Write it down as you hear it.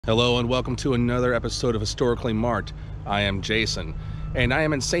Hello and welcome to another episode of Historically Marked. I am Jason, and I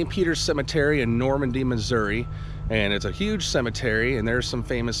am in St. Peter's Cemetery in Normandy, Missouri, and it's a huge cemetery, and there's some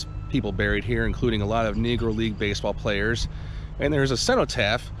famous people buried here, including a lot of Negro League baseball players, and there's a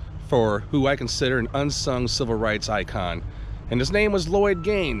cenotaph for who I consider an unsung civil rights icon, and his name was Lloyd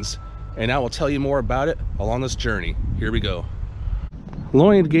Gaines, and I will tell you more about it along this journey. Here we go.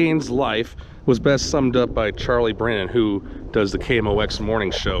 Lloyd Gaines' life was best summed up by Charlie Brennan, who does the KMOX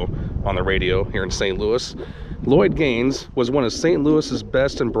morning show on the radio here in St. Louis. Lloyd Gaines was one of St. Louis's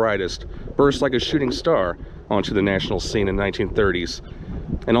best and brightest, burst like a shooting star onto the national scene in the 1930s.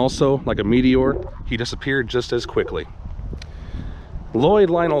 And also, like a meteor, he disappeared just as quickly. Lloyd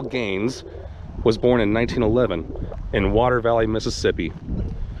Lionel Gaines was born in 1911 in Water Valley, Mississippi.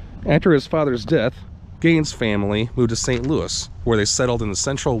 After his father's death, Gaines' family moved to St. Louis, where they settled in the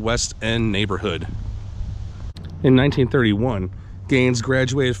central West End neighborhood. In 1931, Gaines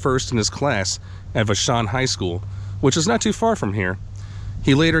graduated first in his class at Vashon High School, which is not too far from here.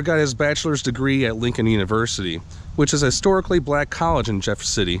 He later got his bachelor's degree at Lincoln University, which is a historically black college in Jeff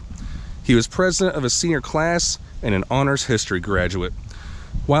City. He was president of his senior class and an honors history graduate.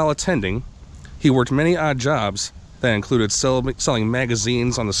 While attending, he worked many odd jobs that included selling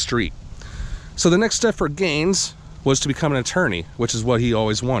magazines on the street. So the next step for Gaines was to become an attorney, which is what he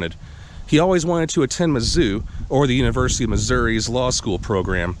always wanted. He always wanted to attend Mizzou, or the University of Missouri's law school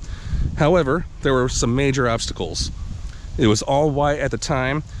program. However, there were some major obstacles. It was all white at the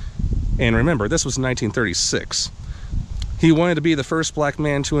time, and remember, this was 1936. He wanted to be the first black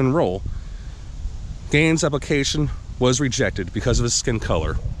man to enroll. Gaines' application was rejected because of his skin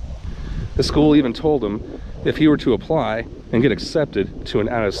color. The school even told him if he were to apply and get accepted to an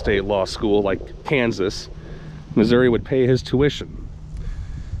out-of-state law school like Kansas, Missouri would pay his tuition.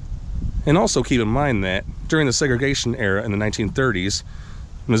 And also keep in mind that during the segregation era in the 1930s,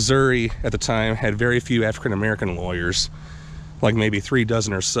 Missouri at the time had very few African-American lawyers, like maybe 3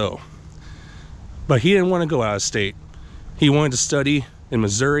 dozen or so. But he didn't want to go out of state. He wanted to study in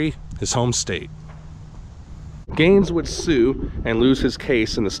Missouri, his home state. Gaines would sue and lose his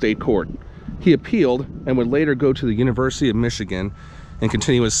case in the state court. He appealed and would later go to the University of Michigan and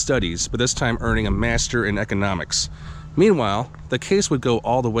continue his studies, but this time earning a master in economics. Meanwhile, the case would go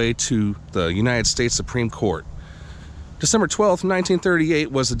all the way to the United States Supreme Court. December 12th, 1938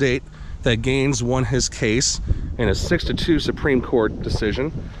 was the date that Gaines won his case in a 6-2 Supreme Court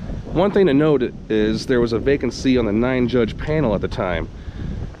decision. One thing to note is there was a vacancy on the 9-judge panel at the time.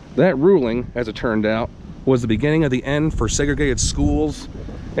 That ruling, as it turned out, was the beginning of the end for segregated schools,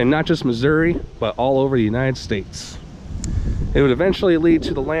 and not just Missouri, but all over the United States. It would eventually lead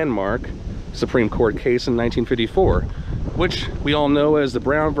to the landmark Supreme Court case in 1954, which we all know as the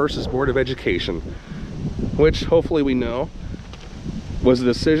Brown versus Board of Education, which hopefully we know was a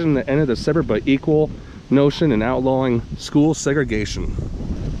decision that ended the separate but equal notion in outlawing school segregation.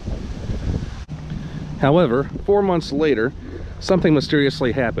 However, 4 months later, something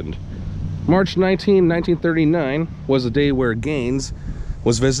mysteriously happened. March 19, 1939 was the day where Gaines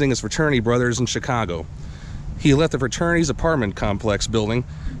was visiting his fraternity brothers in Chicago. He left the fraternity's apartment complex building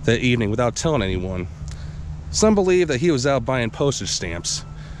that evening without telling anyone. Some believe that he was out buying postage stamps.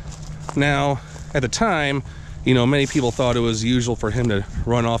 Now, at the time, many people thought it was usual for him to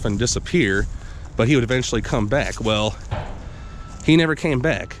run off and disappear, but he would eventually come back. Well, he never came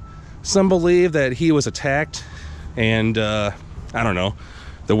back. Some believe that he was attacked and, I don't know,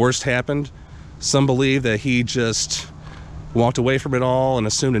 the worst happened. Some believe that he just walked away from it all and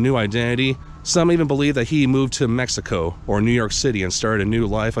assumed a new identity. Some even believe that he moved to Mexico or New York City and started a new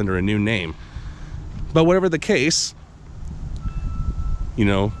life under a new name. But whatever the case,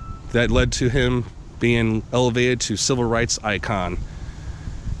 that led to him being elevated to civil rights icon.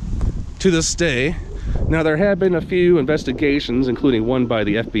 To this day, now there have been a few investigations, including one by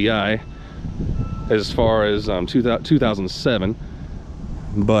the FBI as far as 2007,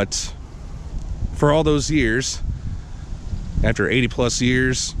 but for all those years, after 80 plus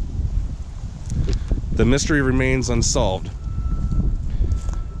years, the mystery remains unsolved.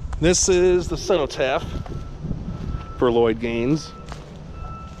 This is the cenotaph for Lloyd Gaines.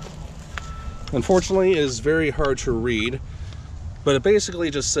 Unfortunately, it is very hard to read, but it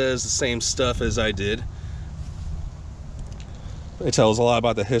basically just says the same stuff as I did. It tells a lot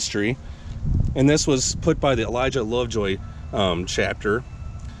about the history, and this was put by the Elijah Lovejoy Chapter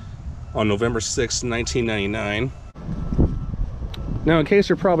on November 6, 1999. Now, in case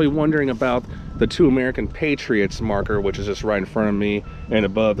you're probably wondering about the 2 American Patriots marker, which is just right in front of me and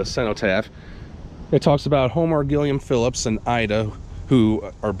above the cenotaph, it talks about Homer Gilliam Phillips and Ida,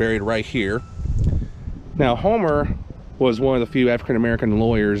 who are buried right here. Now, Homer was one of the few African-American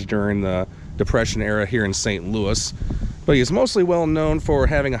lawyers during the Depression era here in St. Louis. But he's mostly well known for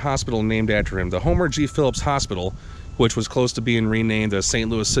having a hospital named after him, the Homer G. Phillips Hospital, which was close to being renamed the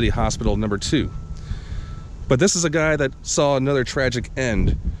St. Louis City Hospital No. 2. But this is a guy that saw another tragic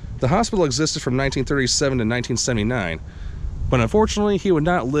end. The hospital existed from 1937 to 1979, but unfortunately he would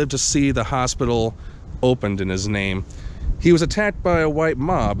not live to see the hospital opened in his name. He was attacked by a white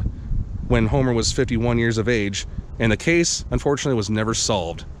mob when Homer was 51 years of age, and the case unfortunately was never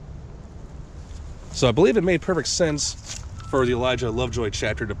solved. So I believe it made perfect sense for the Elijah Lovejoy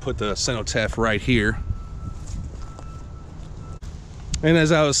chapter to put the cenotaph right here. And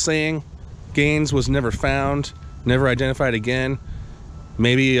as I was saying, Gaines was never found, never identified again.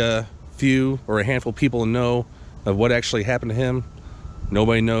 Maybe a few or a handful of people know of what actually happened to him.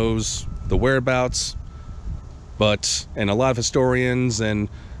 Nobody knows the whereabouts, and a lot of historians and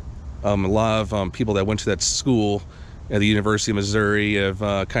a lot of people that went to that school at the University of Missouri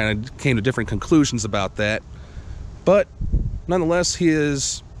have kind of came to different conclusions about that. But nonetheless, he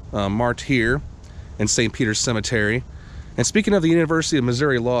is marked here in St. Peter's Cemetery. And speaking of the University of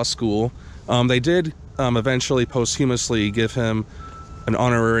Missouri Law School, they did eventually posthumously give him an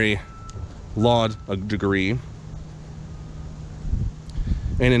honorary law degree.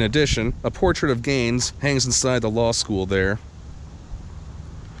 And in addition, a portrait of Gaines hangs inside the law school there.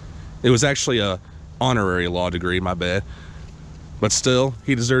 It was actually a honorary law degree, my bad. But still,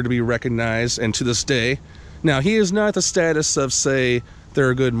 he deserved to be recognized, and to this day. Now, he is not the status of, say,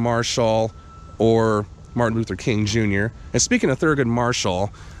 Thurgood Marshall or Martin Luther King Jr. And speaking of Thurgood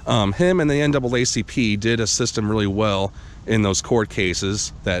Marshall, him and the NAACP did assist him really well in those court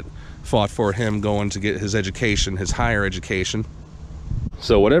cases that fought for him going to get his education, his higher education.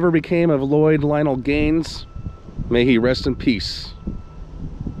 So whatever became of Lloyd Lionel Gaines, may he rest in peace.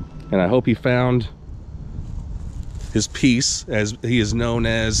 And I hope he found his peace, as he is known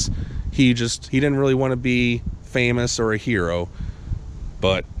as. He didn't really want to be famous or a hero,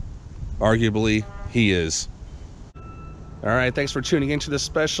 but arguably he is. All right, thanks for tuning into this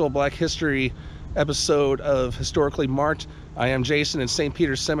special Black History episode of Historically Marked. I am Jason in St.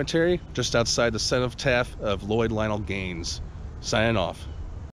 Peter's Cemetery, just outside the cenotaph of Lloyd Lionel Gaines. Signing off.